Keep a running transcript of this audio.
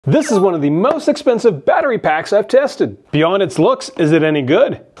This is one of the most expensive battery packs I've tested. Beyond its looks, is it any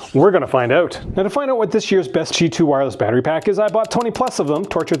good? We're gonna find out. Now to find out what this year's best Qi2 wireless battery pack is, I bought 20 plus of them,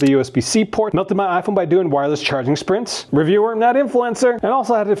 tortured the USB-C port, melted my iPhone by doing wireless charging sprints, reviewer, not influencer, and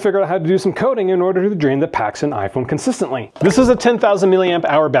also had to figure out how to do some coding in order to drain the packs in iPhone consistently. This is a 10,000 milliamp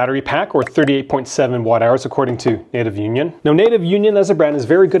hour battery pack, or 38.7 watt hours according to Native Union. Now Native Union as a brand is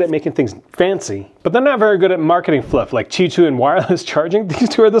very good at making things fancy, but they're not very good at marketing fluff like Qi2 and wireless charging. These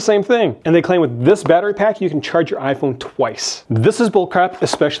two are the same thing. And they claim with this battery pack, you can charge your iPhone twice. This is bullcrap,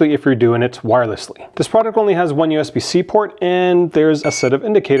 especially if you're doing it wirelessly. This product only has one USB-C port and there's a set of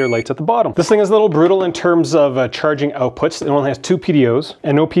indicator lights at the bottom. This thing is a little brutal in terms of charging outputs. It only has 2 PDOs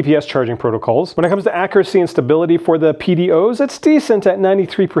and no PPS charging protocols. When it comes to accuracy and stability for the PDOs, it's decent at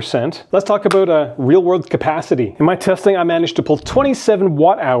 93%. Let's talk about real world capacity. In my testing, I managed to pull 27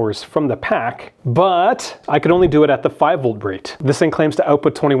 watt hours from the pack, but I could only do it at the 5 volt rate. This thing claims to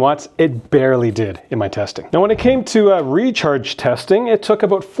output 20 watts. It barely did in my testing. Now when it came to recharge testing, it took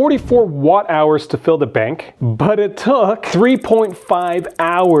about 44 watt hours to fill the bank, but it took 3.5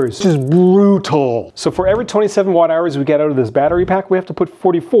 hours, which is brutal. So for every 27 watt hours we get out of this battery pack, we have to put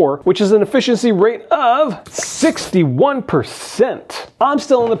 44, which is an efficiency rate of 61%. I'm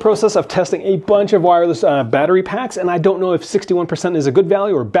still in the process of testing a bunch of wireless battery packs, and I don't know if 61% is a good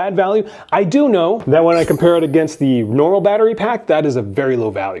value or bad value. I do know that when I compare it against the normal battery pack, that is a very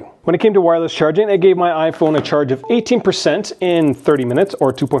low value. When it came to wireless charging, it gave my iPhone a charge of 18% in 30 minutes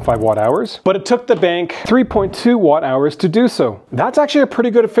or 2.5 watt hours, but it took the bank 3.2 watt hours to do so. That's actually a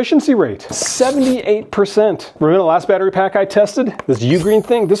pretty good efficiency rate, 78%. Remember the last battery pack I tested? This Ugreen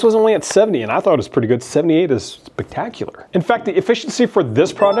thing, this was only at 70 and I thought it was pretty good. 78 is spectacular. In fact, the efficiency for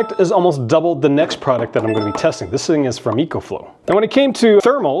this product is almost double the next product that I'm going to be testing. This thing is from EcoFlow. And when it came to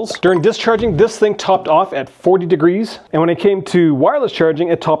thermals, during discharging, this thing topped off at 40 degrees. And when it came to wireless charging,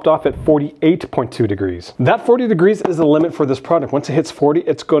 it topped off at 48.2 degrees. That 40 degrees is the limit for this product. Once it hits 40,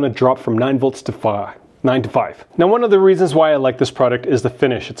 it's going to drop from 9 volts to 9 to 5. Now one of the reasons why I like this product is the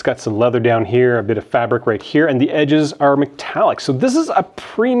finish. It's got some leather down here, a bit of fabric right here, and the edges are metallic. So this is a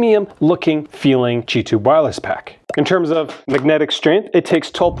premium looking feeling Qi2 wireless pack. In terms of magnetic strength, it takes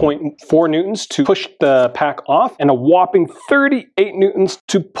 12.4 newtons to push the pack off and a whopping 38 newtons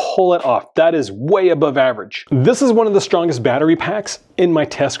to pull it off. That is way above average. This is one of the strongest battery packs in my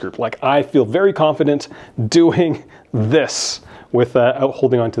test group. Like, I feel very confident doing this with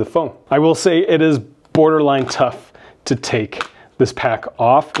holding onto the phone. I will say it is borderline tough to take this pack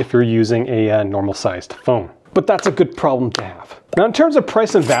off if you're using a normal sized phone. But that's a good problem to have. Now in terms of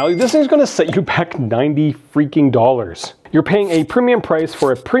price and value, this thing's gonna set you back $90 freaking dollars. You're paying a premium price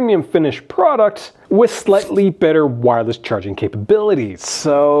for a premium finished product with slightly better wireless charging capabilities.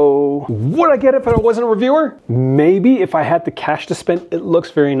 So would I get it if I wasn't a reviewer? Maybe. If I had the cash to spend. It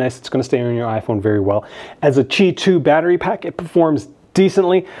looks very nice. It's gonna stay on your iPhone very well. As a Qi2 battery pack, it performs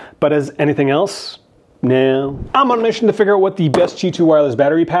decently, but as anything else, no. I'm on a mission to figure out what the best Qi2 wireless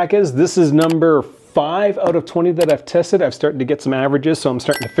battery pack is. This is number 5 out of 20 that I've tested. I've started to get some averages, so I'm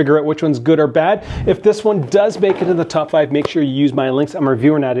starting to figure out which one's good or bad. If this one does make it in the top 5, make sure you use my links. I'm a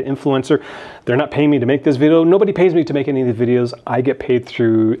reviewer, not an influencer. They're not paying me to make this video. Nobody pays me to make any of the videos. I get paid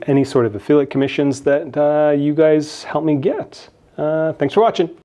through any sort of affiliate commissions that you guys help me get. Thanks for watching.